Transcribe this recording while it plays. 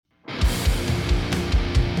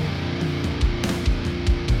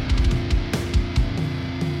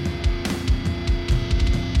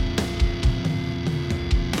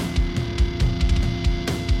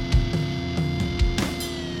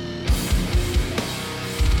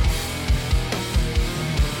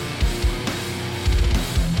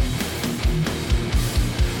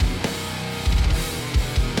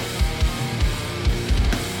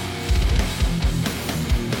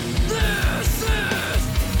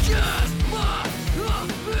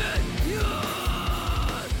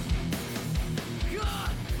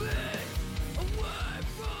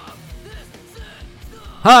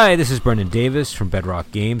Hi, this is Brendan Davis from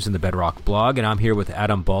Bedrock Games and the Bedrock blog, and I'm here with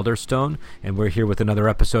Adam Balderstone, and we're here with another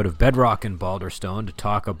episode of Bedrock and Balderstone to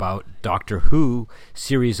talk about Doctor Who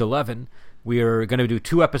Series 11. We are going to do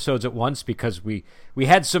 2 episodes at once because we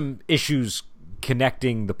had some issues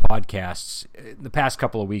connecting the podcasts in the past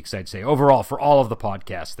couple of weeks, I'd say, overall for all of the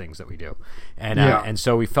podcast things that we do. And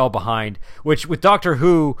so we fell behind, which with Doctor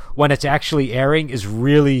Who, when it's actually airing, is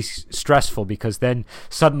really stressful because then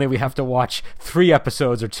suddenly we have to watch 3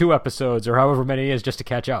 episodes or 2 episodes or however many it is just to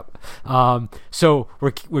catch up. So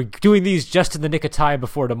we're doing these just in the nick of time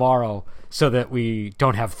before tomorrow so that we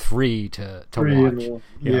don't have 3 to watch.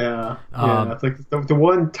 Yeah. It's like the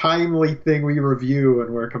one timely thing we review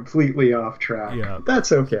and we're completely off track. Yeah.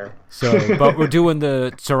 That's okay. But we're doing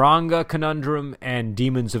the Tsaranga Conundrum and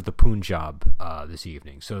Demons of the Punjab this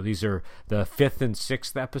evening. So these are the 5th and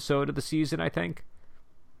 6th episode of the season, I think.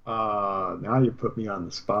 Now you put me on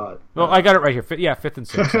the spot. Well, I got it right here. 5th and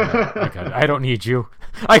 6th. I got it. I don't need you.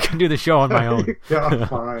 I can do the show on my own. Yeah,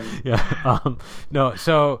 fine. Yeah.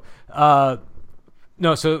 So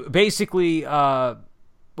basically, well,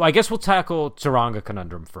 I guess we'll tackle Tsaranga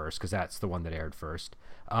Conundrum first because that's the one that aired first.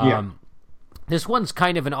 This one's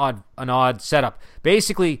kind of an odd setup.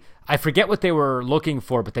 Basically, I forget what they were looking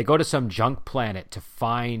for, but they go to some junk planet to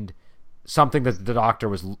find something that the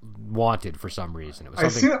Doctor wanted for some reason. It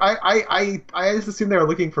was something... I just assumed they were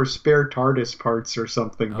looking for spare TARDIS parts or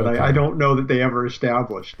something, but okay. I don't know that they ever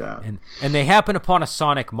established that. And they happen upon a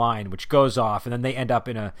sonic mine, which goes off, and then they end up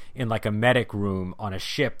in like a medic room on a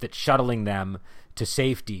ship that's shuttling them to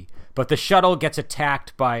safety. But the shuttle gets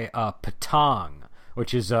attacked by a Patong,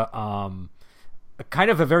 which is a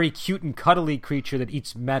kind of a very cute and cuddly creature that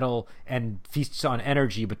eats metal and feasts on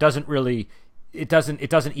energy, but doesn't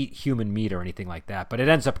eat human meat or anything like that. But it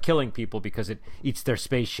ends up killing people because it eats their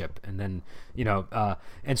spaceship. And then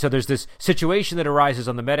and so there's this situation that arises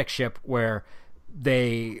on the medic ship where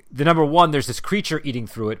number one, there's this creature eating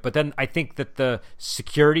through it, but then I think that the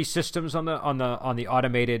security systems on the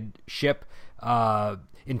automated ship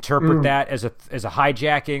interpret that as a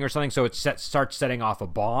hijacking or something, so it starts setting off a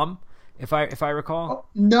bomb. If I recall,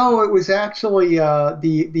 no, it was actually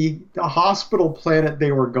the hospital planet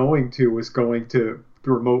they were going to was going to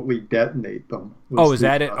remotely detonate them. Is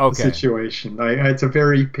that it? Okay. Situation. It's a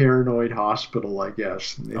very paranoid hospital, I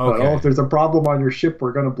guess. And they thought, if there's a problem on your ship,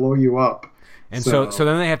 we're going to blow you up. And so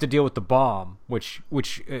then they have to deal with the bomb, which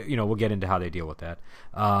we'll get into how they deal with that.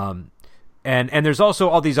 And there's also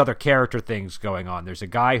all these other character things going on. There's a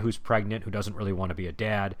guy who's pregnant who doesn't really want to be a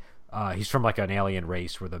dad. He's from like an alien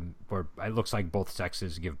race where it looks like both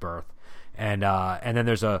sexes give birth, and then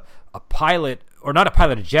there's a pilot, or not a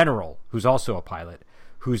pilot, a general who's also a pilot,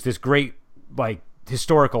 who's this great like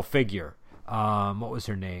historical figure. What was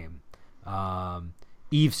her name?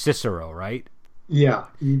 Eve Cicero, right? Yeah,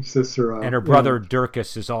 Eve Cicero. And her brother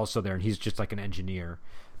Durkis is also there, and he's just like an engineer.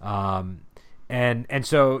 And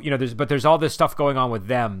so there's all this stuff going on with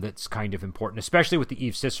them that's kind of important, especially with the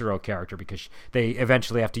Eve Cicero character, because they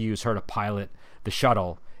eventually have to use her to pilot the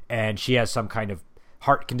shuttle, and she has some kind of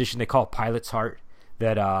heart condition they call pilot's heart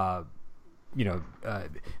that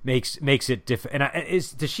makes it different.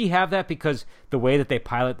 And does she have that because the way that they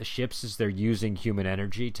pilot the ships is they're using human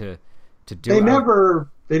energy to do it? They never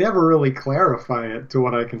really clarify it, to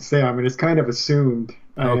what I can say. I mean, it's kind of assumed.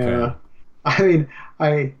 Okay.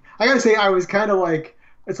 I gotta say, I was kind of like,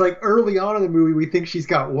 it's like early on in the movie, we think she's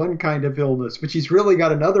got one kind of illness, but she's really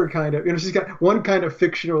got another kind of, she's got one kind of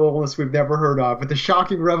fictional illness we've never heard of. But the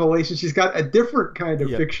shocking revelation, she's got a different kind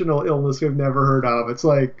of fictional illness we've never heard of. It's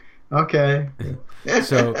like, okay.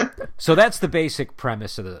 So that's the basic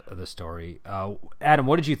premise of the story. Adam,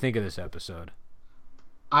 what did you think of this episode?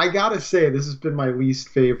 I gotta say, this has been my least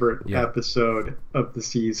favorite episode of the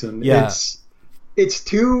season. Yeah. It's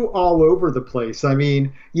too all over the place. I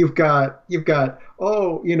mean, you've got Eve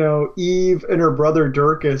and her brother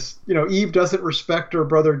Durkis. Eve doesn't respect her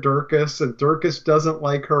brother Durkis, and Durkis doesn't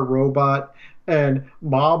like her robot. And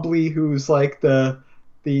Mobley, who's like the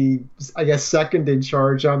I guess second in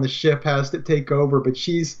charge on the ship, has to take over, but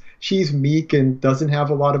she's meek and doesn't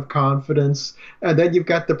have a lot of confidence. And then you've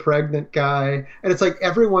got the pregnant guy, and it's like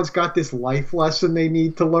everyone's got this life lesson they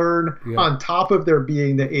need to learn on top of there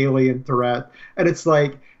being the alien threat. And it's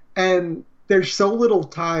like, and there's so little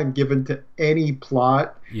time given to any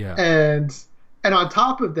plot. Yeah. And on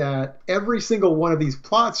top of that, every single one of these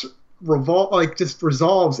plots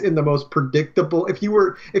resolves in the most predictable. If you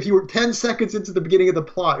were 10 seconds into the beginning of the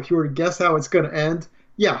plot, if you were to guess how it's going to end,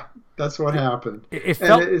 that's what happened. It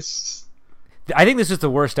felt, I think this is the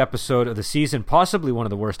worst episode of the season, possibly one of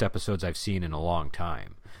the worst episodes I've seen in a long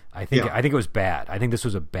time. I think it was bad. I think this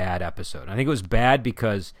was a bad episode. I think it was bad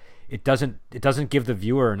because it doesn't give the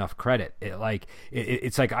viewer enough credit.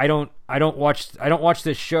 It's like I don't watch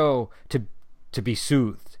this show to be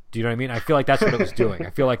soothed. Do you know what I mean? I feel like that's what it was doing. I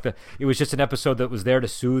feel like it was just an episode that was there to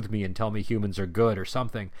soothe me and tell me humans are good or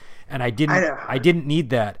something. And I didn't need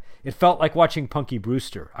that. It felt like watching Punky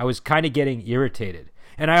Brewster. I was kind of getting irritated.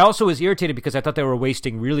 And I also was irritated because I thought they were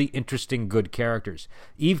wasting really interesting, good characters.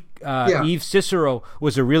 Eve Cicero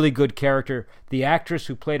was a really good character. The actress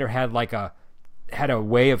who played her had a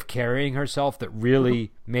way of carrying herself that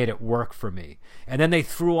really made it work for me. And then they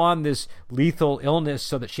threw on this lethal illness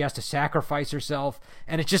so that she has to sacrifice herself,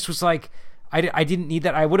 and it just was like I didn't need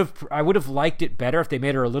that. I would have liked it better if they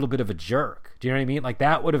made her a little bit of a jerk. Do you know what I mean? Like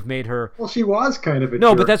that would have made her. Well, she was kind of a jerk.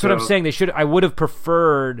 No, but that's what I'm saying. I would have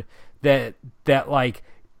preferred that like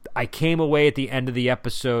I came away at the end of the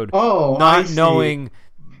episode not knowing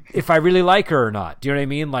if I really like her or not. Do you know what I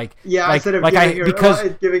mean? Like, yeah, instead of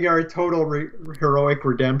giving her a total heroic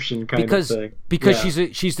redemption kind of thing. Because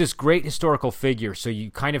she's this great historical figure, so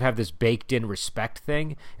you kind of have this baked-in respect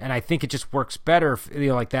thing, and I think it just works better,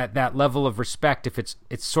 like that level of respect if it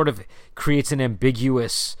sort of creates an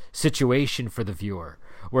ambiguous situation for the viewer,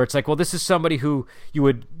 where it's like, well, this is somebody who you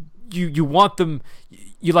want them.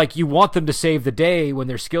 You want them to save the day when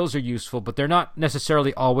their skills are useful, but they're not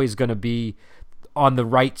necessarily always going to be on the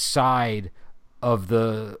right side of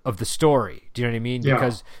the story. Do you know what I mean? Yeah.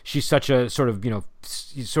 Because she's such a sort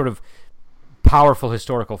of powerful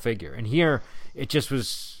historical figure. And here it just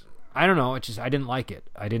was, I don't know, I didn't like it.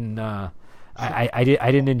 I didn't I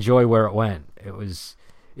didn't enjoy where it went. It was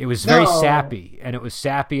very sappy, and it was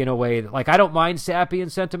sappy in a way that, like, I don't mind sappy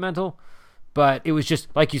and sentimental, but it was just,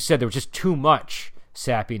 like you said, there was just too much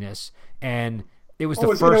sappiness, and it was the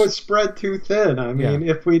first. It was spread too thin. I mean,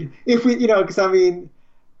 if we, because I mean,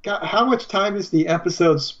 God, how much time is the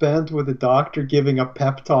episode spent with the Doctor giving a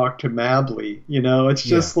pep talk to Mabley? It's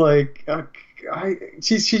just like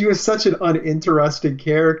she was such an uninteresting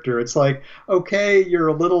character. It's like, okay, you're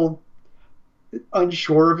a little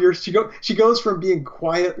unsure of she goes from being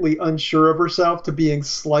quietly unsure of herself to being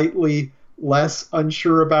slightly less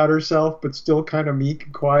unsure about herself, but still kind of meek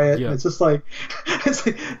and quiet. Yeah. It's like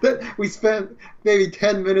that we spent maybe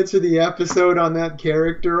 10 minutes of the episode on that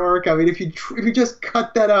character arc. I mean, if you just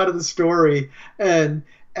cut that out of the story and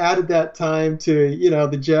added that time to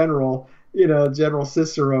the General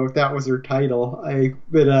Cicero, if that was her title,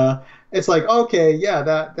 it's like, okay, yeah,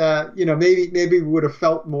 that maybe we would have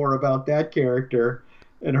felt more about that character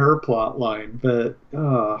and her plot line, but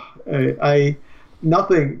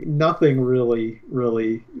Nothing really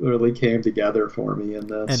came together for me in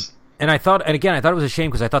this. And I thought it was a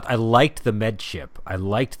shame because I liked the med ship. I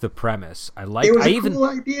liked the premise. It was a cool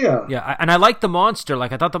idea. Yeah, and I liked the monster.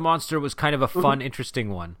 Like, I thought the monster was kind of a fun,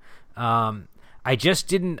 interesting one. I just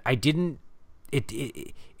didn't.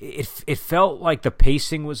 It felt like the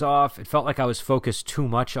pacing was off. It felt like I was focused too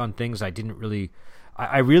much on things I didn't really.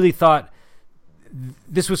 I really thought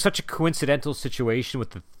this was such a coincidental situation with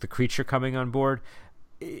the creature coming on board.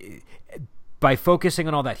 By focusing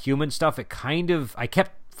on all that human stuff, I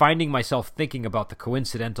kept finding myself thinking about the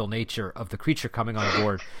coincidental nature of the creature coming on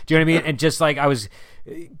board. Do you know what I mean? And just like I was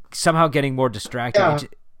somehow getting more distracted. Yeah.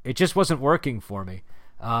 It just wasn't working for me.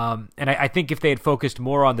 And I think if they had focused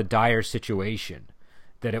more on the dire situation,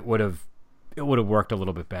 that it would have worked a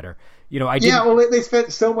little bit better. They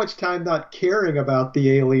spent so much time not caring about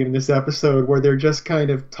the alien in this episode, where they're just kind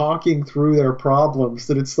of talking through their problems,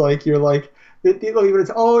 that it's like, you're like,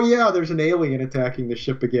 there's an alien attacking the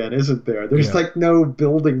ship again, isn't there? There's like no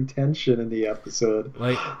building tension in the episode.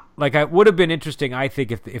 Like it would have been interesting, I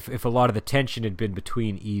think, if a lot of the tension had been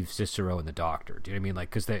between Eve, Cicero, and the Doctor. Do you know what I mean? Like,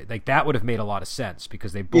 because that would have made a lot of sense,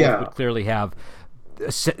 because they both would clearly have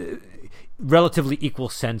relatively equal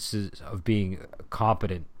senses of being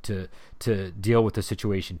competent to deal with the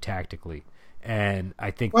situation tactically. And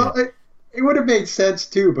I think it would have made sense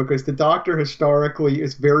too, because the Doctor historically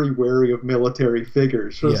is very wary of military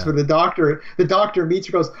figures. So the Doctor meets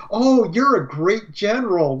her, goes, "Oh, you're a great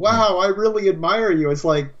general! Wow, I really admire you." It's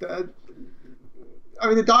like, I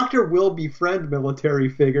mean, the Doctor will befriend military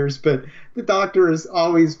figures, but the Doctor is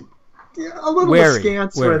always a little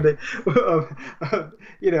askance when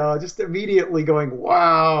just immediately going,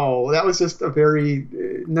 "Wow, that was just a very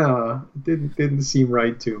didn't seem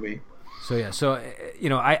right to me."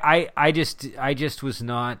 I just was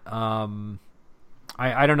not.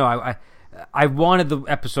 I don't know. I wanted the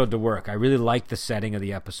episode to work. I really liked the setting of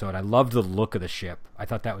the episode. I loved the look of the ship. I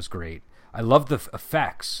thought that was great. I loved the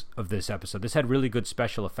effects of this episode. This had really good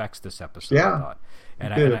special effects this episode, I thought.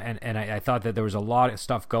 And I thought that there was a lot of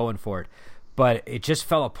stuff going for it. but it just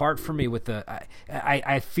fell apart for me with the.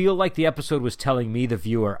 I feel like the episode was telling me, the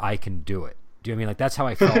viewer, I can do it. Do you know what I mean? Like, that's how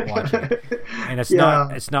I felt watching it. And it's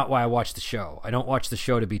not why I watch the show. I don't watch the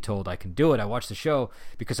show to be told I can do it. I watch the show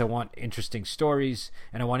because I want interesting stories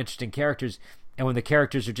and I want interesting characters. And when the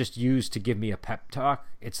characters are just used to give me a pep talk,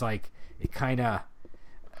 it's like, it kind of,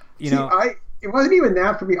 it wasn't even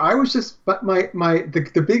that for me. I was just, but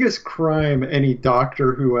the biggest crime any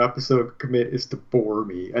Doctor Who episode commit is to bore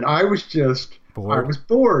me. And I was just bored. I was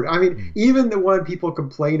bored. I mean, even the one people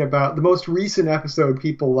complain about, the most recent episode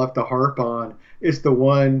people love to harp on is the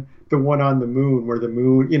one on the moon, where the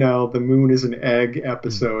moon is an egg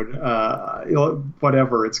episode,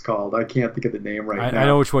 whatever it's called. I can't think of the name now. I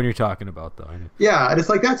know which one you're talking about, though. Yeah, and it's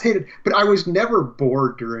like, that's hated. But I was never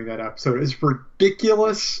bored during that episode. It's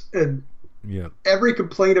ridiculous, and every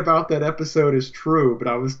complaint about that episode is true, but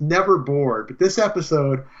I was never bored. But this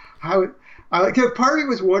episode, part of me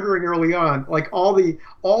was wondering early on, like, all the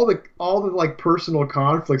like personal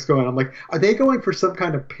conflicts going on. I'm like, are they going for some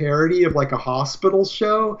kind of parody of like a hospital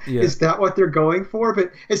show? Yeah. Is that what they're going for?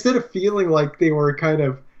 But instead of feeling like they were kind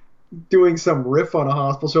of doing some riff on a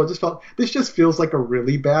hospital show, I just felt this just feels like a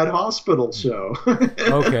really bad hospital show.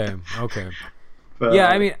 Okay. But, yeah,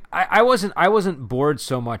 I mean, I wasn't bored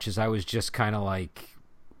so much as I was just kind of like,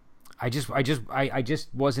 I just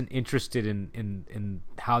wasn't interested in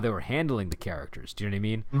how they were handling the characters. Do you know what I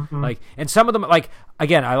mean? Mm-hmm. Like, and some of them, like,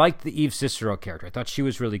 again, I liked the Eve Cicero character. I thought she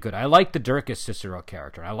was really good. I liked the Durkis Cicero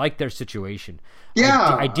character. I liked their situation.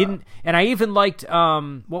 Yeah, I didn't, and I even liked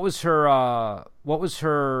what was her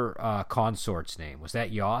consort's name? Was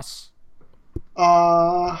that Yoss?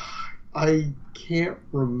 I can't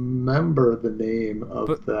remember the name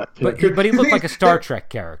of that character. But he looked like a Star Trek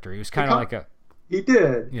character. He was kind of like a. He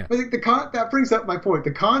did. Yeah. I think that brings up my point.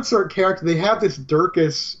 The consort character, they have this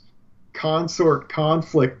Durkis consort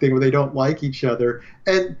conflict thing where they don't like each other,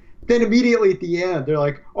 and then immediately at the end they're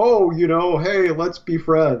like, "Oh, hey, let's be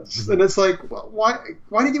friends." And it's like, well,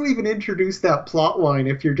 why did you even introduce that plot line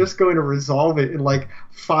if you're just going to resolve it in like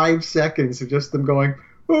 5 seconds of just them going,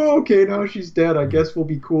 "Oh, okay, now she's dead. I guess we'll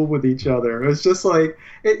be cool with each other." It was just like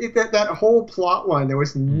that whole plot line. There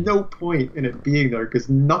was no point in it being there because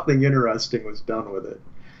nothing interesting was done with it.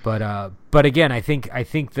 But again, I think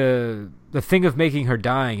the thing of making her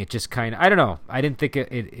dying, it just kind of, I don't know. I didn't think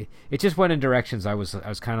it just went in directions. I was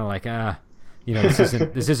kind of like,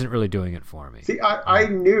 this isn't really doing it for me. See, I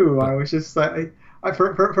knew. I was just like.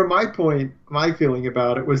 From my point, my feeling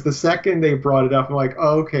about it was the second they brought it up, I'm like,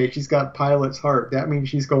 oh, okay, she's got pilot's heart. That means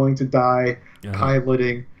she's going to die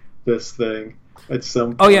piloting this thing at some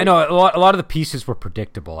point. Oh yeah, no, a lot of the pieces were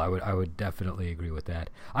predictable. I would definitely agree with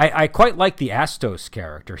that. I quite liked the Astos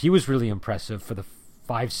character. He was really impressive for the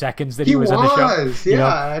 5 seconds that he was on the show.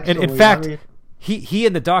 Yeah, actually. And in fact, he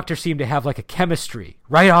and the Doctor seemed to have like a chemistry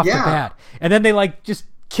right off the bat, and then they like just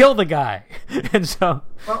kill the guy, and so.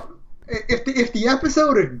 Well, if the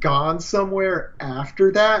episode had gone somewhere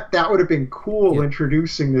after that, that would have been cool,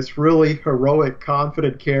 introducing this really heroic,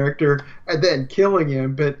 confident character and then killing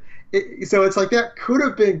him. But so it's like that could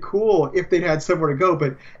have been cool if they'd had somewhere to go.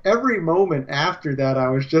 But every moment after that, I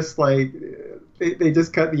was just like, they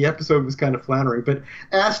just cut. The episode was kind of floundering. But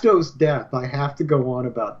Astos' death, I have to go on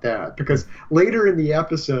about that because later in the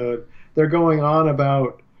episode, they're going on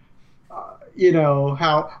about.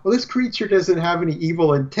 How, well, this creature doesn't have any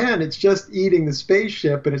evil intent. It's just eating the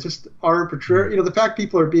spaceship, and it's just arbitrary. The fact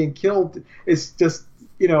people are being killed is just,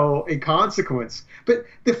 a consequence. But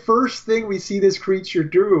the first thing we see this creature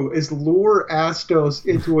do is lure Astos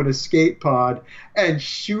into an escape pod and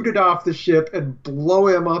shoot it off the ship and blow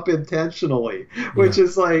him up intentionally, which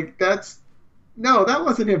is like, no, that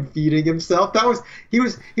wasn't him feeding himself. That was he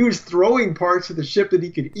was throwing parts of the ship that he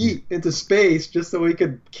could eat into space just so he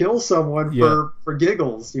could kill someone for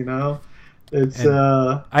giggles. It's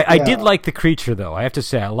I did like the creature though. I have to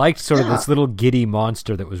say I liked sort of this little giddy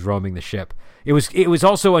monster that was roaming the ship. It was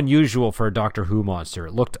also unusual for a Doctor Who monster.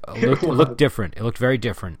 It looked different. It looked very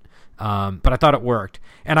different. But I thought it worked,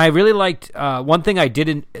 and I really liked one thing I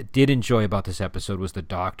did enjoy about this episode was the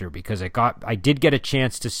Doctor, because I did get a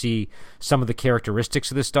chance to see some of the characteristics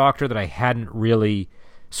of this Doctor that I hadn't really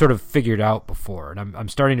sort of figured out before, and I'm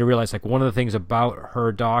starting to realize like one of the things about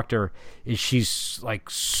her Doctor is she's like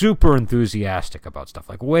super enthusiastic about stuff,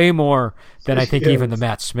 like way more than I think even the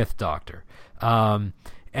Matt Smith Doctor,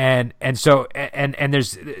 and so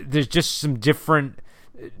there's just some different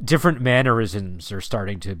mannerisms are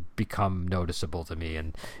starting to become noticeable to me,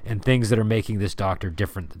 and things that are making this Doctor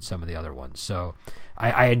different than some of the other ones. So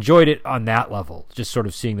I enjoyed it on that level, just sort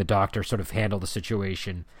of seeing the Doctor sort of handle the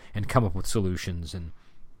situation and come up with solutions, and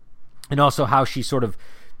also how she sort of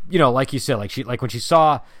you know, like you said, like when she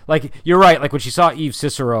saw, like, you're right, like when she saw Eve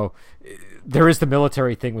Cicero, there is the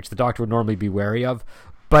military thing which the Doctor would normally be wary of,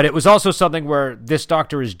 but it was also something where this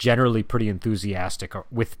Doctor is generally pretty enthusiastic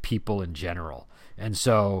with people in general, and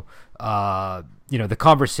so you know, the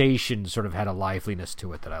conversation sort of had a liveliness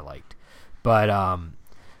to it that I liked, but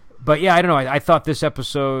yeah, I don't know, I thought this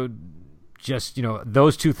episode, just, you know,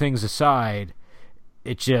 those two things aside,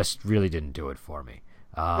 it just really didn't do it for me.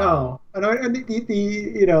 No, and the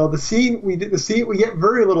you know, the scene we get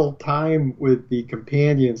very little time with the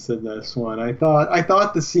companions in this one. I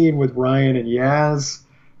thought the scene with Ryan and Yaz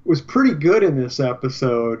was pretty good in this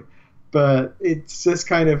episode, but it's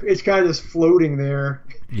kind of just floating there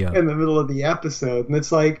in the middle of the episode, and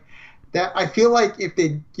it's like that. I feel like if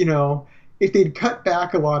they'd cut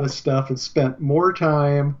back a lot of stuff and spent more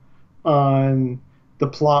time on the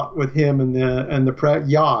plot with him and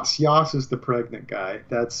Yas is the pregnant guy.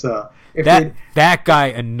 That's that guy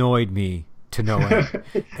annoyed me to no end.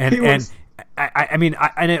 And I mean,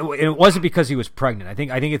 it wasn't because he was pregnant. I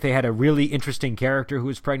think if they had a really interesting character who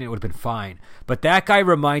was pregnant, it would have been fine. But that guy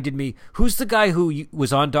reminded me, who's the guy who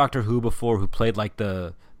was on Doctor Who before, who played like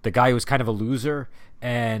the guy who was kind of a loser,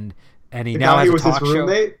 and he now has a talk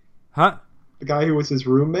show. Huh? The guy who was his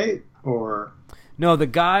roommate, or no, the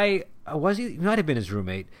guy. Was he might have been his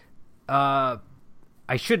roommate. I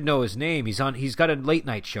should know his name. He's got a late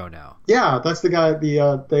night show now. Yeah, that's the guy. The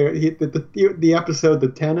episode, The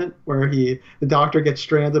Tenant, where the Doctor gets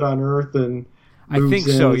stranded on Earth and I think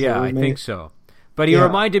so. Yeah, I think so. But he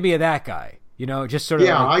reminded me of that guy. You know, just sort of.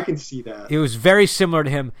 Yeah, I can see that. It was very similar to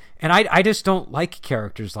him, and I just don't like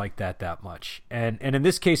characters like that much. And in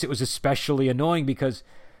this case, it was especially annoying because,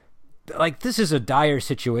 like, this is a dire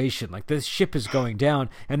situation. Like, this ship is going down,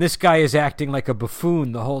 and this guy is acting like a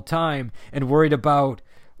buffoon the whole time and worried about,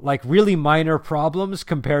 like, really minor problems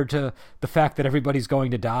compared to the fact that everybody's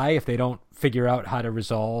going to die if they don't figure out how to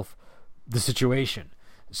resolve the situation.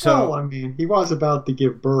 So, well, I mean, he was about to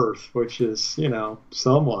give birth, which is, you know,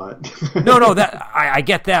 somewhat. No, that I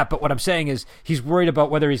get that, but what I'm saying is he's worried about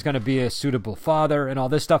whether he's going to be a suitable father and all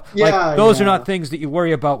this stuff. Yeah, those are not things that you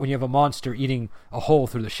worry about when you have a monster eating a hole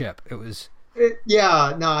through the ship. I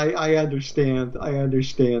understand. I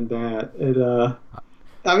understand that.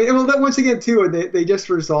 I mean, well, once again, too, they just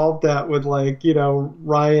resolved that with, like, you know,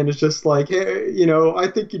 Ryan is just like, hey, you know, I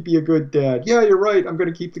think you'd be a good dad. Yeah, you're right. I'm going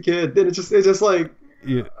to keep the kid. Then it's just like,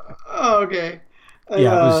 yeah. Oh, okay.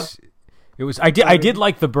 Yeah, it was. I did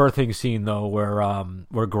like the birthing scene though,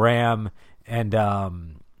 where Graham and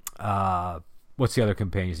what's the other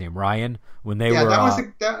companion's name? Ryan. When they were.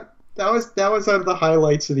 That was one of the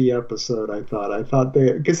highlights of the episode. I thought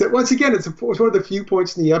because once again it was one of the few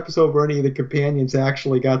points in the episode where any of the companions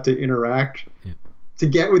actually got to interact to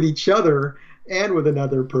get with each other and with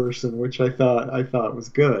another person, which I thought was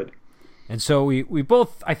good. And so we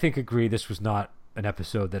both, I think, agree this was not an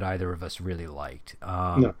episode that either of us really liked.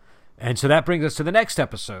 No. And so that brings us to the next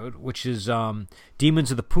episode, which is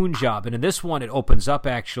Demons of the Punjab. And in this one, it opens up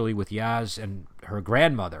actually with Yaz and her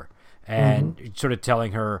grandmother, and sort of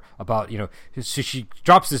telling her about, you know, so she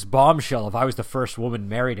drops this bombshell of, I was the first woman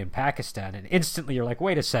married in Pakistan. And instantly you're like,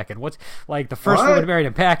 wait a second, what's, like, the first woman married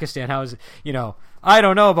in Pakistan? How is it, you know, I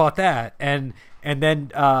don't know about that. And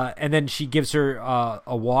then she gives her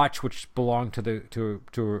a watch which belonged to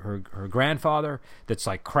her grandfather that's,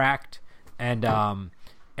 like, cracked, and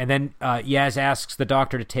then Yaz asks the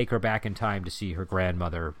Doctor to take her back in time to see her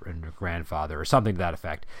grandmother and her grandfather or something to that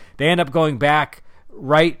effect. They end up going back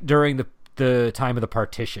right during the time of the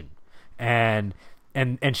partition, and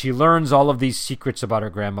she learns all of these secrets about her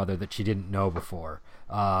grandmother that she didn't know before,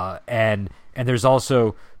 and there's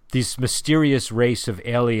also these mysterious race of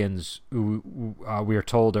aliens who we are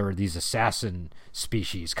told are these assassin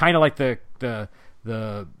species, kind of like the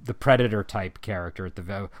Predator type character at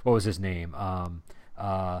what was his name?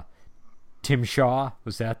 Tim Shaw,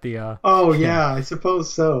 was that the? Oh yeah, I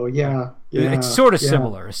suppose so. Yeah. It's sort of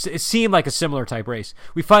similar. It seemed like a similar type race.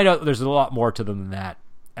 We find out there's a lot more to them than that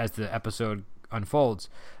as the episode unfolds.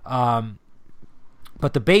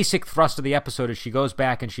 But the basic thrust of the episode is she goes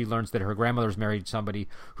back and she learns that her grandmother's married somebody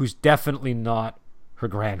who's definitely not her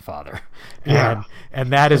grandfather. Yeah.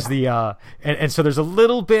 And that is the and so there's a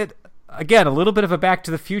little bit of a Back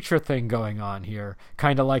to the Future thing going on here,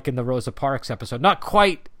 kind of like in the Rosa Parks episode. Not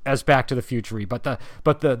quite as Back to the Future-y, but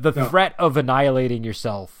the threat of annihilating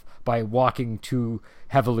yourself by walking too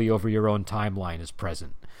heavily over your own timeline is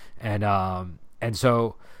present. And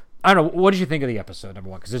so I don't know. What did you think of the episode, number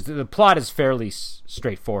one? Because the plot is fairly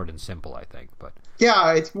straightforward and simple, I think. But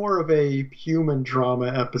yeah, it's more of a human drama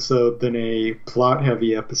episode than a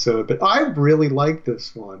plot-heavy episode. But I really like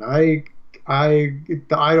this one. I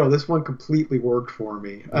know this one completely worked for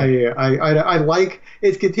me. Yeah. I like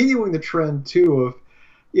it's continuing the trend too of,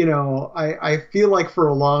 I feel like for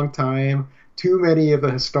a long time too many of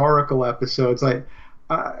the historical episodes like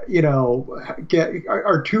are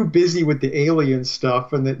too busy with the alien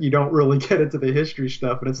stuff and that you don't really get into the history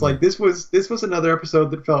stuff. And it's Yeah. like this was another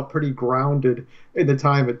episode that felt pretty grounded in the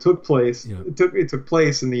time it took place. Yeah. It took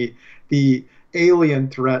place, and the alien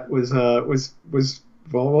threat was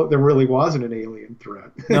well, there really wasn't an alien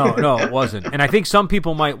threat. No, no, it wasn't. And I think some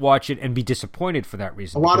people might watch it and be disappointed for that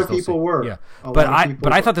reason. A lot because of they'll people say- were. Yeah. A But lot of I people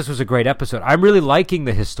but I were. thought this was a great episode. I'm really liking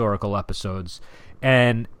the historical episodes.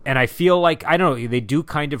 And I feel like I don't know, they do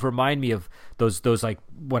kind of remind me of those like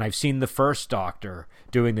when I've seen the first Doctor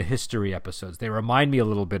doing the history episodes. They remind me a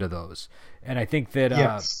little bit of those. And I think that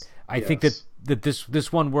Yes. I think Yes. that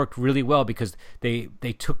this one worked really well because they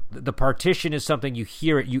took the partition is something you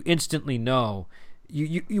hear it, you instantly know.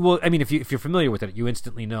 You will. I mean, if you're familiar with it, you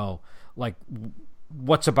instantly know like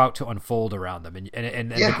what's about to unfold around them,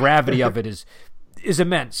 and the Yeah. gravity of it is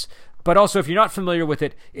immense. But also, if you're not familiar with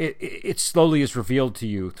it, it slowly is revealed to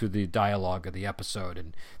you through the dialogue of the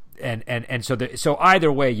episode, and so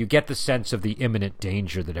either way, you get the sense of the imminent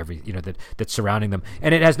danger that's surrounding them,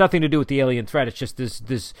 and it has nothing to do with the alien threat. It's just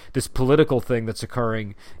this political thing that's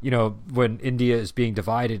occurring. When India is being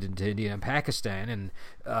divided into India and Pakistan,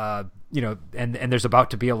 and and there's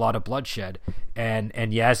about to be a lot of bloodshed,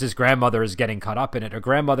 and Yaz's grandmother is getting caught up in it. Her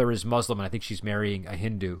grandmother is Muslim, and I think she's marrying a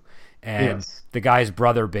Hindu, and Yes. the guy's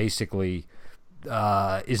brother basically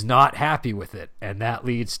is not happy with it, and that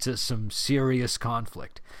leads to some serious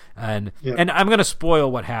conflict. And Yeah. and I'm going to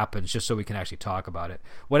spoil what happens just so we can actually talk about it.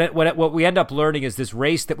 What we end up learning is this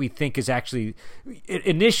race that we think is actually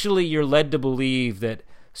initially you're led to believe that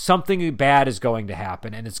something bad is going to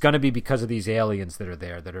happen, and it's going to be because of these aliens that are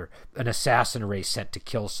there, that are an assassin race sent to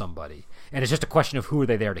kill somebody, and it's just a question of who are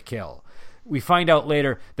they there to kill. We find out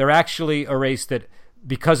later they're actually a race that,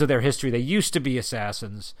 because of their history, they used to be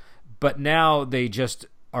assassins, but now they just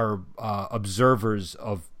are observers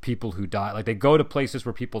of people who die. Like they go to places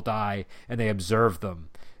where people die and they observe them.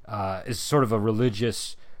 Is sort of a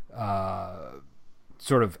religious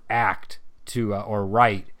sort of act to or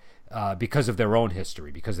rite because of their own history,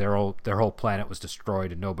 because their whole planet was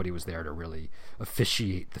destroyed and nobody was there to really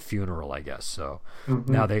officiate the funeral, I guess. So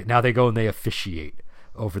now they go and they officiate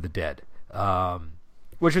over the dead.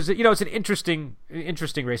 Which is, it's an interesting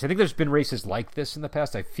race. I think there's been races like this in the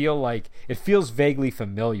past. I feel like it feels vaguely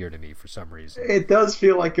familiar to me for some reason. It does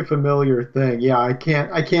feel like a familiar thing. Yeah, I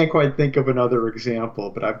can't quite think of another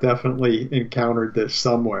example, but I've definitely encountered this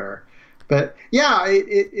somewhere. But yeah,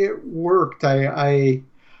 it worked. I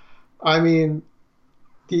mean,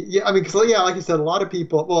 yeah, I mean, because yeah, like you said, a lot of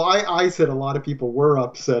people. Well, I said a lot of people were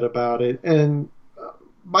upset about it, and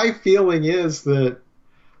my feeling is that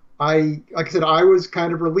like I said, I was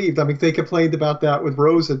kind of relieved. I mean, they complained about that with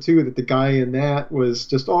Rosa too, that the guy in that was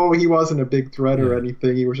just, oh, he wasn't a big threat or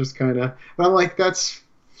anything. He was just kind of. But I'm like, that's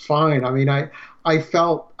fine. I mean, I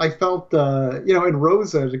felt, in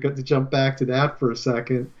Rosa to jump back to that for a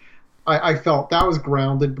second. I felt that was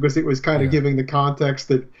grounded because it was kind of giving the context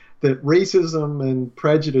that racism and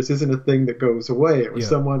prejudice isn't a thing that goes away. It was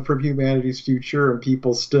someone from humanity's future, and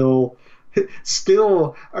people still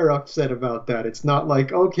are upset about that. It's not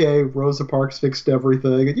like, okay, Rosa Parks fixed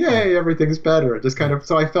everything and yay, everything's better. It just kind of,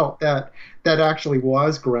 so I felt that actually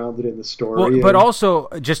was grounded in the story. Well, but also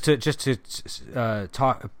just to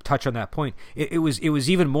touch on that point, it was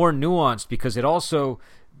even more nuanced because it also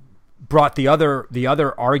brought the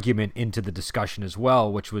other argument into the discussion as well,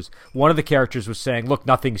 which was one of the characters was saying, look,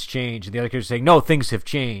 nothing's changed, and the other character was saying, no, things have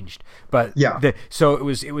changed. But so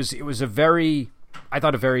it was a very, I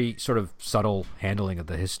thought, a very sort of subtle handling of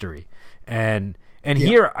the history. And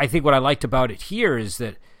here, I think what I liked about it here is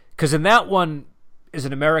that, because in that one, as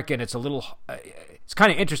an American, it's it's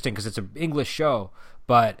kind of interesting because it's an English show,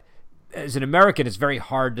 but as an American, it's very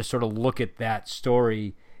hard to sort of look at that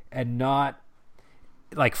story and not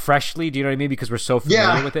like freshly, do you know what I mean? Because we're so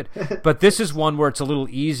familiar with it. But this is one where it's a little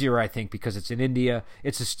easier, I think, because it's in India.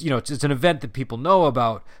 It's just, it's an event that people know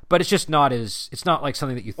about, but it's just not it's not like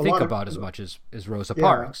something that you think about as much as Rosa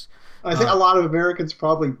Parks. I think a lot of Americans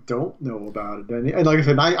probably don't know about it. And like I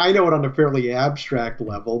said, I know it on a fairly abstract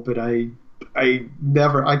level, but I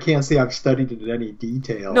can't say I've studied it in any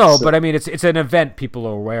detail. No, so. But I mean, it's an event people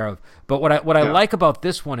are aware of. But what I like about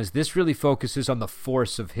this one is this really focuses on the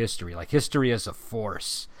force of history, like history as a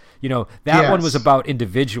force. That one was about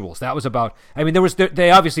individuals. That was about, I mean,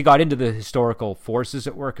 they obviously got into the historical forces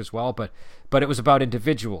at work as well, but it was about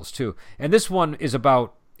individuals too. And this one is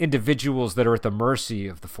about individuals that are at the mercy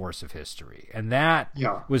of the force of history. And that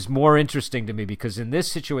Yeah. was more interesting to me because in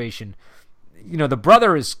this situation, the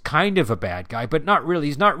brother is kind of a bad guy, but not really.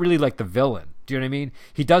 He's not really like the villain. Do you know what I mean?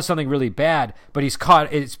 He does something really bad, but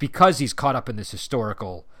it's because he's caught up in this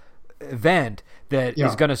historical event that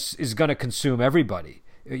is gonna consume everybody.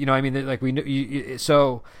 I mean, like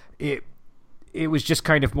so it was just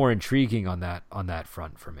kind of more intriguing on that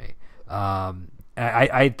front for me.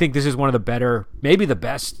 I think this is one of the better, maybe the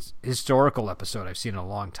best historical episode I've seen in a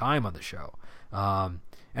long time on the show. And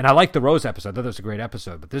I like the Rose episode. I thought that was a great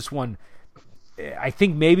episode, but this one, I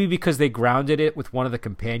think maybe because they grounded it with one of the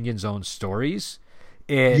companions' own stories,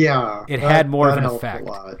 it had more of an effect.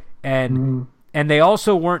 And they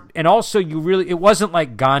also weren't, and also it wasn't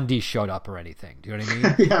like Gandhi showed up or anything. Do you know what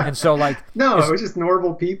I mean? Yeah. And so it was just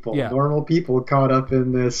normal people. Yeah. Normal people caught up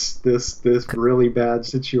in this really bad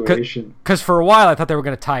situation. Because for a while I thought they were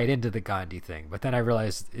going to tie it into the Gandhi thing, but then I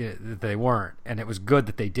realized that they weren't, and it was good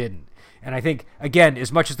that they didn't. And I think, again,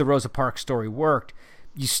 as much as the Rosa Parks story worked,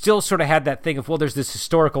 you still sort of had that thing of, well, there's this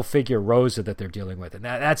historical figure, Rosa, that they're dealing with, and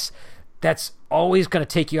that's always going to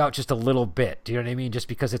take you out just a little bit. Do you know what I mean? Just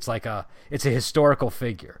because it's a historical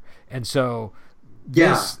figure. And so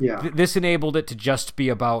this enabled it to just be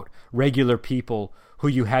about regular people who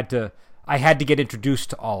I had to get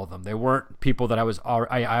introduced to all of them. They weren't people that I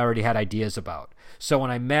already had ideas about. So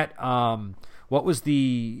when I met, what was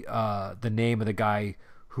the name of the guy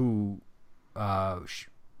who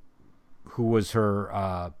was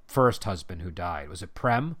her first husband who died? Was it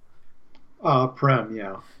Prem? Prem,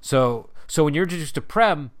 yeah. So when you're introduced to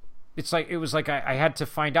Prem, it was like I had to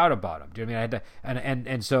find out about him. Do you know what I mean? I had to,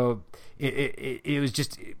 and so it was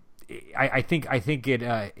just I think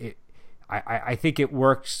it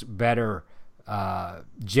works better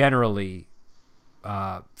generally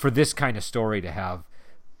for this kind of story to have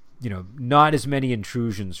not as many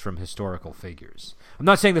intrusions from historical figures. I'm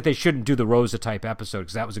not saying that they shouldn't do the Rosa type episode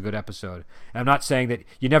because that was a good episode. And I'm not saying that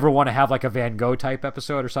you never want to have like a Van Gogh type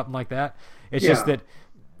episode or something like that. It's just that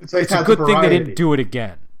it's a good thing they didn't do it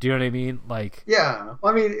again. Do you know what I mean? Like, yeah,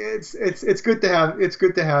 I mean, it's good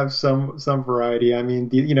to have some variety. I mean,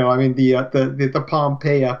 the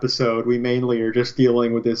Pompeii episode, we mainly are just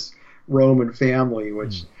dealing with this Roman family,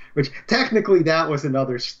 which technically that was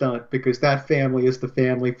another stunt because that family is the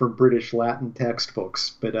family from British Latin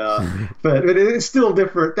textbooks, but it's still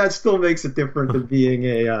different. That still makes it different than being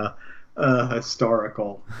a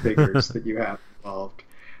historical figures that you have involved.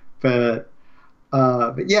 But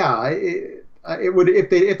yeah, it would if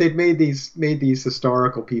they'd made these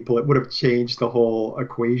historical people, it would have changed the whole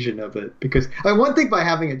equation of it. Because one thing by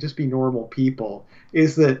having it just be normal people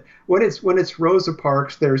is that when it's Rosa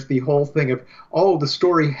Parks, there's the whole thing of, oh, the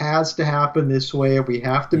story has to happen this way, we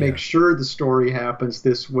have to make sure the story happens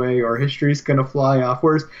this way, or history's going to fly off.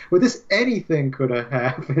 Whereas with this, anything could have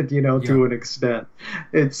happened, to an extent.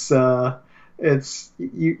 I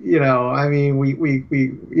mean,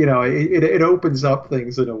 it opens up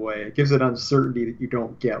things in a way. It gives an uncertainty that you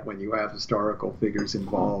don't get when you have historical figures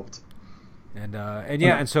involved. And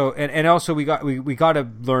also we got to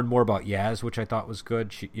learn more about Yaz, which I thought was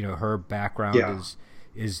good. She, her background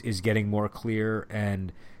is getting more clear,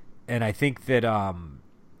 and I think that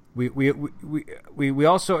we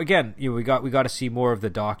also, again, we got to see more of the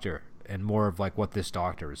Doctor and more of like what this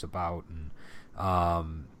Doctor is about,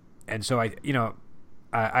 and so I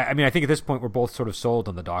mean, I think at this point we're both sort of sold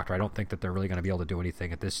on the Doctor. I don't think that they're really going to be able to do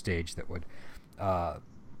anything at this stage that would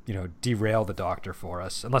derail the Doctor for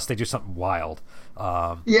us, unless they do something wild.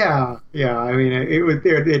 I mean,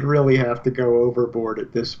 they'd really have to go overboard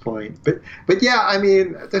at this point. But yeah, I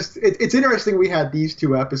mean, it's interesting we had these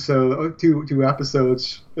two episodes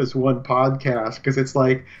as one podcast, because it's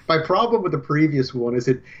like, my problem with the previous one is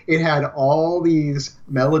it had all these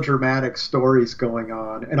melodramatic stories going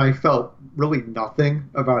on, and I felt really nothing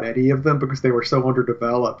about any of them because they were so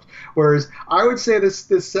underdeveloped. Whereas I would say this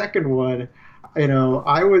second one,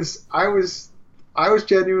 I was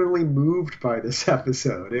genuinely moved by this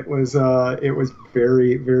episode. It was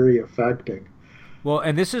very, very affecting. Well,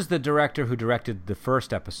 and this is the director who directed the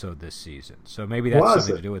first episode this season, so maybe that's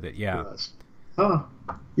something to do with it. Yeah. Oh,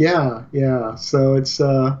 yeah. So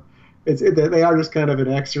they are just kind of an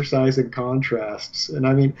exercise in contrasts. And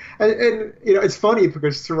I mean, and it's funny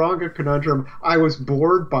because Tsuranga Conundrum, I was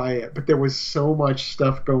bored by it, but there was so much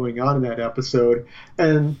stuff going on in that episode.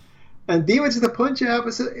 And Demons of the Punjab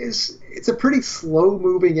it's a pretty slow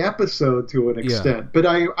moving episode to an extent, but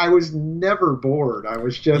I was never bored. I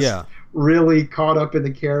was just really caught up in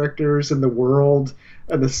the characters and the world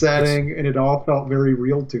and the It's setting, and it all felt very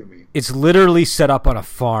real to me. it's literally set up on a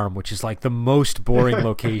farm, which is like the most boring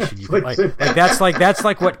location you could that's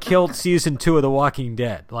like what killed season 2 of The Walking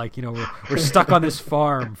Dead. Like, we're stuck on this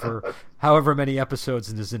farm for however many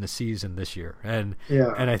episodes is in a season this year, and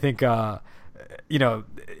Yeah. I think you know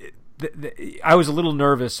I was a little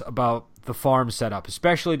nervous about the farm setup,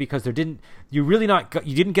 especially because you didn't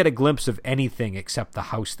get a glimpse of anything except the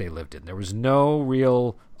house they lived in. There was no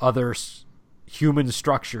real other human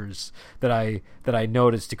structures that I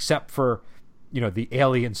noticed, except for the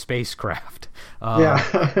alien spacecraft.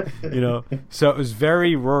 Yeah. So it was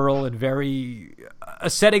very rural and very a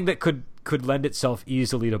setting that could lend itself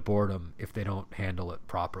easily to boredom if they don't handle it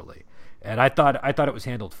properly. And I thought it was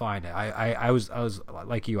handled fine. I was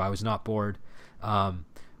like you. I was not bored.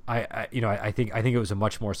 I think it was a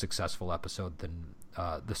much more successful episode than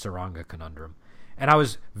the Saranga Conundrum. And I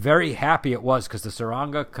was very happy it was, because the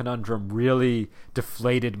Saranga Conundrum really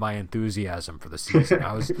deflated my enthusiasm for the season.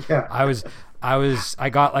 Yeah. I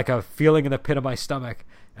got like a feeling in the pit of my stomach,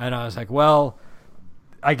 and I was like, well,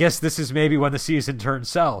 I guess this is maybe when the season turns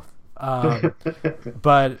south.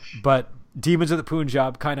 But Demons of the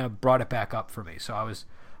Punjab kind of brought it back up for me. So I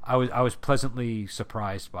was pleasantly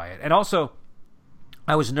surprised by it. And also,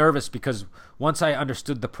 I was nervous because once I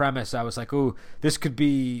understood the premise, I was like, "Ooh, this could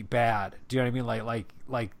be bad." Do you know what I mean?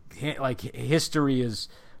 Like history is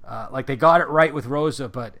like they got it right with Rosa,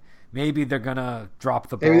 but maybe they're gonna drop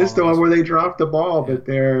the ball. Maybe this is the one where they dropped the ball, Yeah. but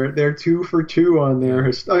they're 2 for 2 on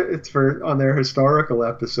their on their historical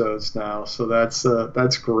episodes now. So that's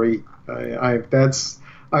great. That's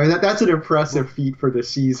an impressive feat for the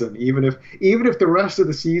season. Even if the rest of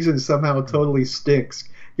the season somehow totally stinks,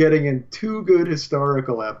 getting in 2 good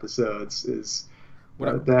historical episodes is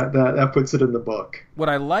that puts it in the book. What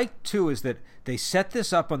I like too is that they set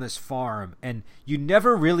this up on this farm, and you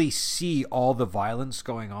never really see all the violence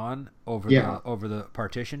going on over the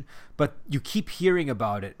partition, but you keep hearing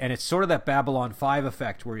about it, and it's sort of that Babylon 5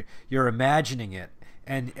 effect where you're imagining it,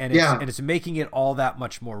 and it's making it all that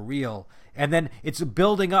much more real. And then it's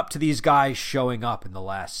building up to these guys showing up in the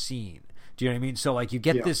last scene. Do you know what I mean? So like you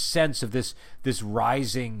get this sense of this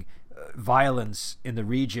rising violence in the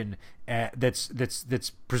region that's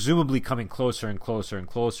presumably coming closer and closer and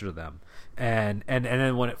closer to them. And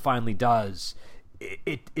then when it finally does,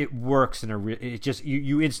 it works it just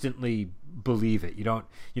you instantly believe it. You don't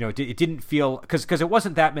it didn't feel because it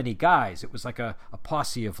wasn't that many guys. It was like a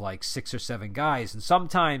posse of like 6 or 7 guys, and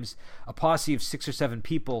sometimes a posse of 6 or 7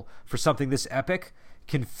 people for something this epic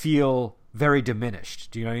can feel very diminished.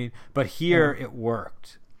 Do you know what I mean? But here it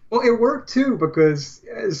worked. Well, it worked too, because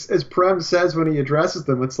as Prem says when he addresses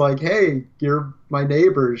them, it's like, "Hey, you're my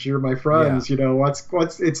neighbors, you're my friends." Yeah. I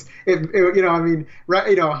mean,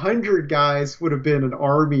 100 guys would have been an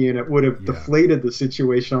army, and it would have deflated the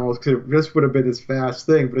situation almost, because it just would have been this vast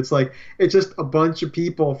thing. But it's like it's just a bunch of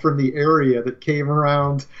people from the area that came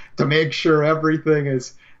around to make sure everything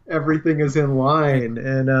is in line,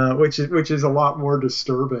 and which is a lot more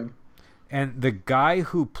disturbing. And the guy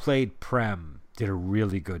who played Prem did a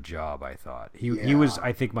really good job, I thought. He was,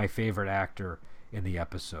 I think, my favorite actor in the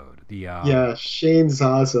episode. Shane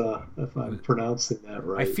Zaza, if I'm pronouncing that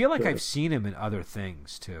right. I feel like I've seen him in other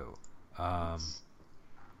things too. I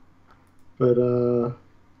don't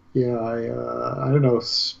know,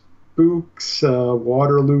 Spooks,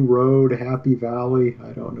 Waterloo Road, Happy Valley.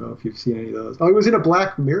 I don't know if you've seen any of those. Oh, he was in a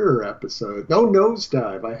Black Mirror episode. No,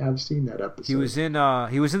 Nosedive. I have seen that episode. He was in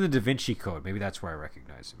the Da Vinci Code. Maybe that's where I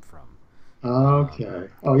recognize him from. Okay.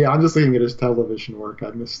 I'm just looking at his television work. I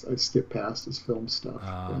skipped past his film stuff.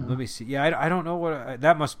 Let me see. Yeah, I don't know what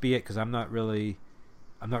that must be it, because I'm not really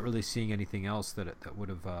seeing anything else that I would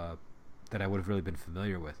have really been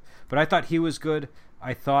familiar with. But I thought he was good.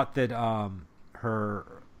 I thought that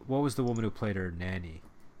what was the woman who played her nanny?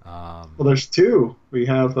 Well, there's 2. We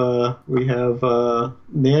have Nanny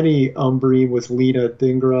Umbreen was Lena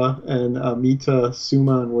Dhingra, and Amita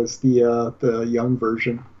Suman was the young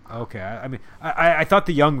version. Okay, I thought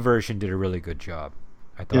the young version did a really good job.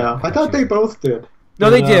 I thought they both did. No,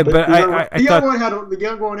 they did, but the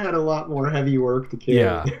young one had a lot more heavy work to carry.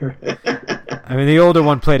 Yeah. I mean, the older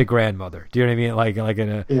one played a grandmother. Do you know what I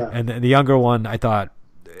mean? And the younger one, I thought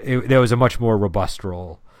there was a much more robust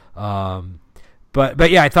role.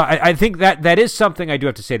 But yeah, I think that is something I do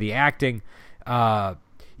have to say. The acting,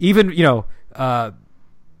 even in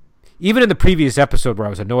the previous episode where I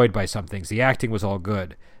was annoyed by some things, the acting was all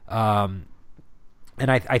good. And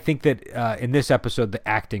I think that in this episode, the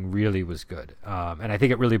acting really was good. And I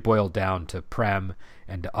think it really boiled down to Prem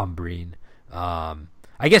and to Umbreen.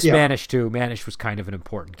 I guess Yeah. Manish too. Manish was kind of an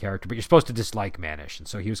important character, but you're supposed to dislike Manish, and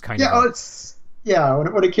so he was kind Yeah, of it's yeah.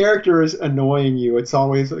 When a character is annoying you, it's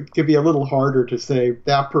always it can be a little harder to say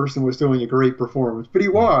that person was doing a great performance, but he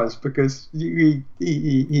was because he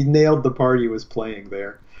nailed the part he was playing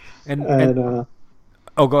there. and And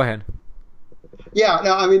oh, go ahead. yeah,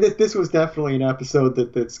 no, I mean this was definitely an episode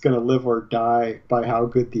that's going to live or die by how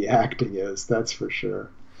good the acting is. That's for sure.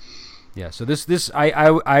 Yeah, so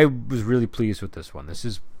I was really pleased with this one. This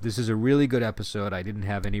is a really good episode. I didn't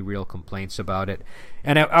have any real complaints about it,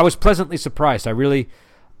 and I was pleasantly surprised. Because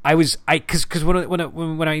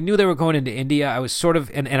when I knew they were going into India, I was sort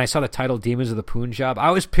of and I saw the title Demons of the Punjab.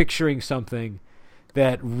 I was picturing something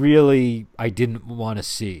that really I didn't want to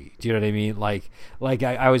see. Do you know what I mean? Like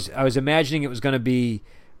I was imagining it was going to be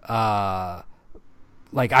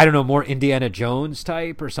like I don't know, more Indiana Jones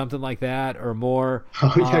type or something like that, or more.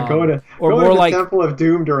 Oh yeah, going more to the like Temple of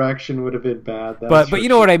Doom direction would have been bad. but you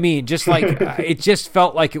know what I mean. Just like it just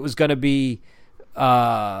felt like it was going to be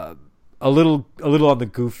a little on the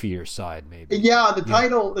goofier side, maybe. Yeah, the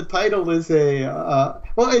title is a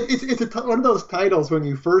well, one of those titles when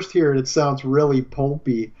you first hear it, it sounds really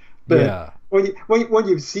pulpy, but Yeah. when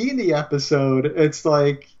you've seen the episode, it's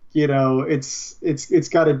like it's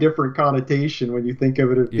got a different connotation when you think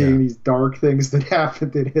of it as being these dark things that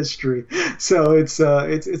happened in history. So it's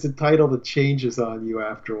a title that changes on you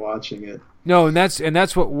after watching it. No, and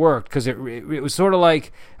that's what worked, because it was sort of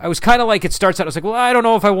like I was kind of like it starts out. I was like, well, I don't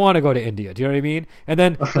know if I want to go to India. Do you know what I mean? And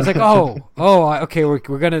then I was like, okay, we're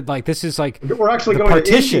gonna like this is like we're actually the going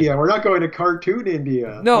partition. to India. We're not going to cartoon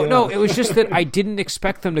India. No, it was just that I didn't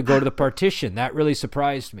expect them to go to the partition. That really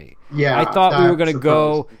surprised me. Yeah, I thought we were going to that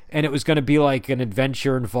go, and it was going to be like an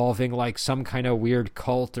adventure involving like some kind of weird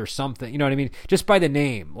cult or something. You know what I mean? Just by the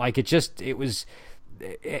name, like it was,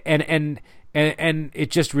 and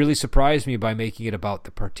it just really surprised me by making it about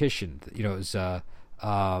the partition. You know,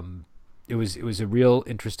 it was a real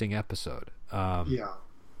interesting episode. Yeah.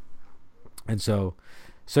 And so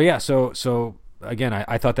again,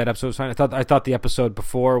 I thought that episode was fine. I thought the episode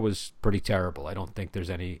before was pretty terrible. I don't think there's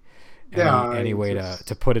any way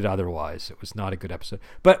to put it otherwise. It was not a good episode.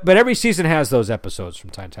 But every season has those epises from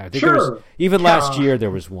time to time. I think Sure. Even last year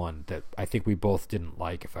there was one that I think we both didn't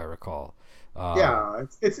like, if I recall.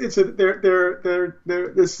 This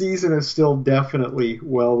season is still definitely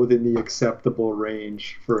well within the acceptable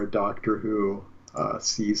range for a Doctor Who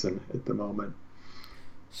season at the moment.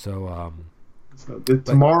 So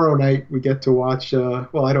tomorrow night we get to watch.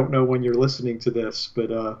 Well, I don't know when you're listening to this, but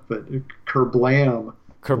Kerblam.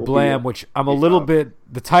 Which I'm a little bit.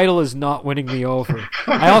 The title is not winning me over.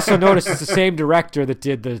 I also noticed it's the same director that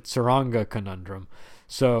did the Tsaranga Conundrum.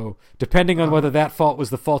 So depending on whether that fault was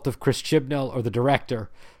the fault of Chris Chibnall or the director,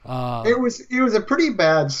 it was a pretty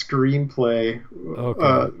bad screenplay.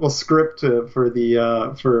 Okay. Script for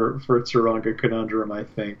Tsaranga Conundrum, I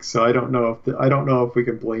think. So I don't know if we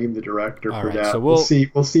can blame the director for that. So we'll see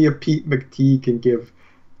if Pete McTee can give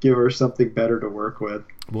her something better to work with.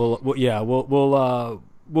 We'll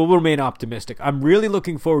remain optimistic. I'm really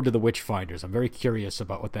looking forward to the Witchfinders. I'm very curious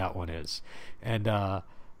about what that one is, and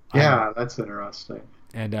that's interesting.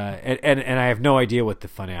 And I have no idea what the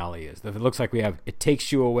finale is. It looks like we have It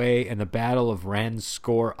Takes You Away and the Battle of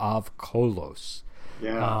Ranskor of Kolos.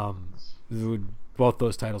 Yeah. Both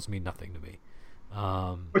those titles mean nothing to me.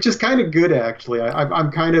 Which is kind of good, actually.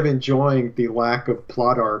 I'm kind of enjoying the lack of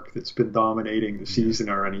plot arc that's been dominating the season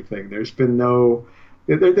or anything. There's been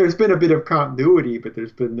there's been a bit of continuity, but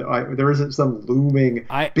there isn't some looming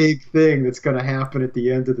big thing that's going to happen at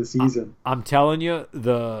the end of the season. I'm telling you,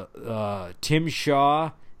 the Tim Shaw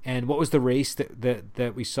and what was the race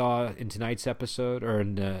that we saw in tonight's episode, or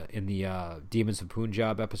in the Demons of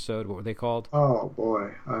Punjab episode? What were they called? Oh boy,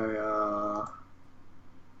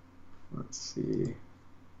 let's see.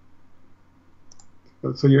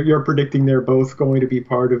 So you're predicting they're both going to be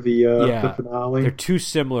part of the finale? They're too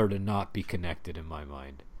similar to not be connected in my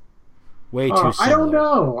mind. Way too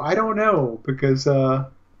similar. I don't know because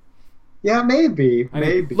maybe.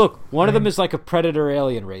 Look, one of them is like a predator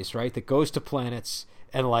alien race, right? That goes to planets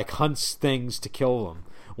and like hunts things to kill them.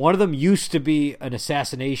 One of them used to be an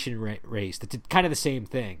assassination race that did kind of the same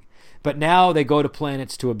thing, but now they go to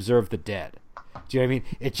planets to observe the dead. Do you know what I mean?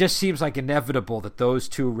 It just seems like inevitable that those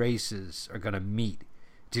two races are going to meet.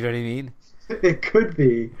 Do you know what I mean? It could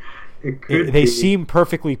be. They seem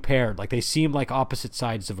perfectly paired. Like they seem like opposite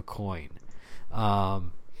sides of a coin.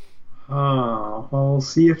 We'll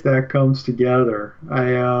see if that comes together.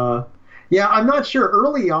 I'm not sure.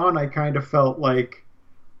 Early on, I kind of felt like,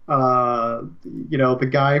 the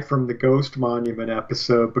guy from the Ghost Monument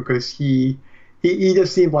episode, because he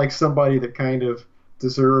just seemed like somebody that kind of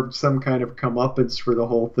deserved some kind of comeuppance for the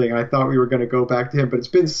whole thing. I thought we were going to go back to him, but it's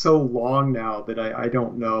been so long now that I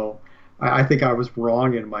don't know. I think I was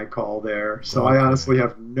wrong in my call there. So Okay. I honestly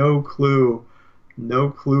have no clue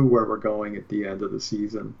where we're going at the end of the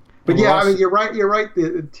season. But And we're yeah, also- I mean, you're right. You're right.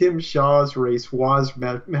 Tim Shaw's race has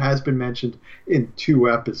been mentioned in 2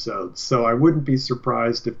 episodes, so I wouldn't be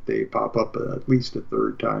surprised if they pop up at least a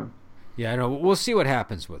third time. Yeah, I know. We'll see what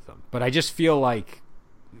happens with them. But I just feel like,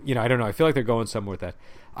 I don't know. I feel like they're going somewhere with that.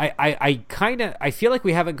 I feel like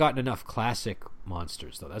we haven't gotten enough classic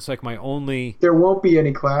monsters, though. That's like my only. There won't be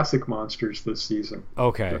any classic monsters this season.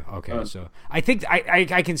 Okay. So I think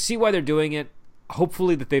I can see why they're doing it.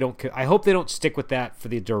 Hopefully that they don't. I hope they don't stick with that for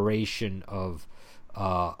the duration of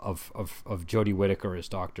Jodie Whittaker as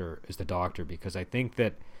the Doctor, because I think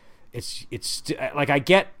that it's like I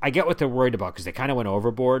get what they're worried about, because they kind of went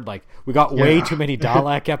overboard. Like, we got way too many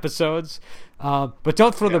Dalek episodes, but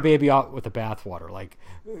don't throw the baby out with the bathwater. Like,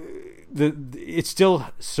 it still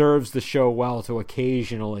serves the show well to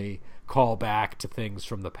occasionally call back to things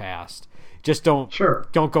from the past. Just don't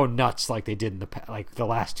go nuts like they did in like the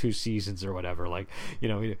last 2 seasons or whatever. Like,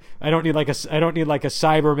 I don't need like a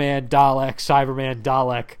Cyberman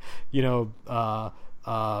Dalek,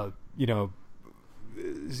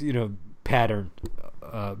 pattern.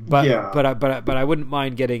 But I wouldn't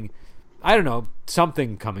mind getting, I don't know,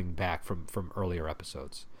 something coming back from earlier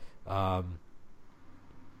episodes.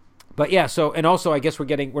 But yeah, so, and also I guess we're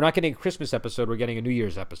not getting a Christmas episode, we're getting a New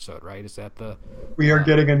Year's episode, right? Is that the... We are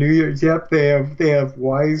getting a New Year's. Yep, they have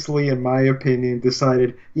wisely, in my opinion,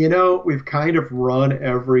 decided, we've kind of run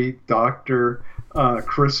every Doctor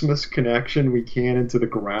Christmas connection we can into the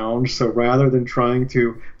ground. So rather than trying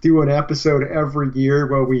to do an episode every year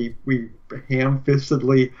where we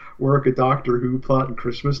ham-fistedly work a Doctor Who plot and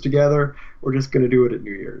Christmas together, we're just going to do it at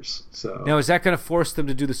New Year's. So now, is that going to force them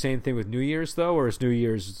to do the same thing with New Year's, though, or is New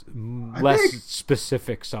Year's less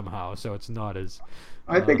specific somehow, so it's not as...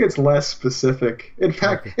 I think it's less specific. In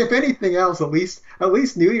fact, if anything else, at least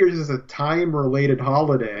New Year's is a time-related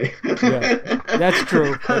holiday. Yeah, that's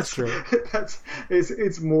true. That's true.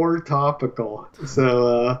 It's more topical.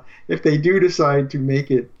 So if they do decide to make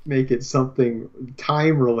it something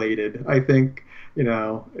time-related, I think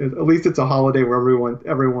at least it's a holiday where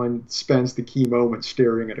everyone spends the key moments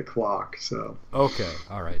staring at a clock. So okay,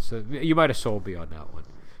 all right. So you might have sold me on that one.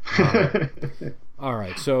 All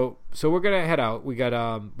right, so we're gonna head out. We got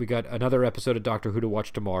another episode of Doctor Who to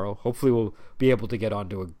watch tomorrow. Hopefully, we'll be able to get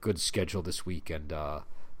onto a good schedule this week and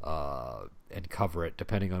cover it,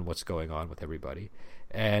 depending on what's going on with everybody.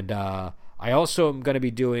 And I also am going to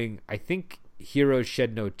be doing, I think, Heroes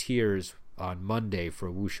Shed No Tears on Monday for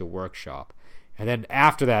a Wuxia workshop, and then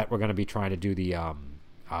after that, we're going to be trying to do the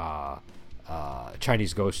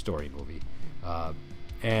Chinese ghost story movie,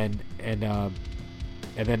 and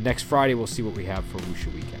then next Friday we'll see what we have for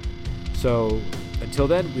Wuxia Weekend. So until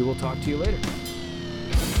then, we will talk to you later.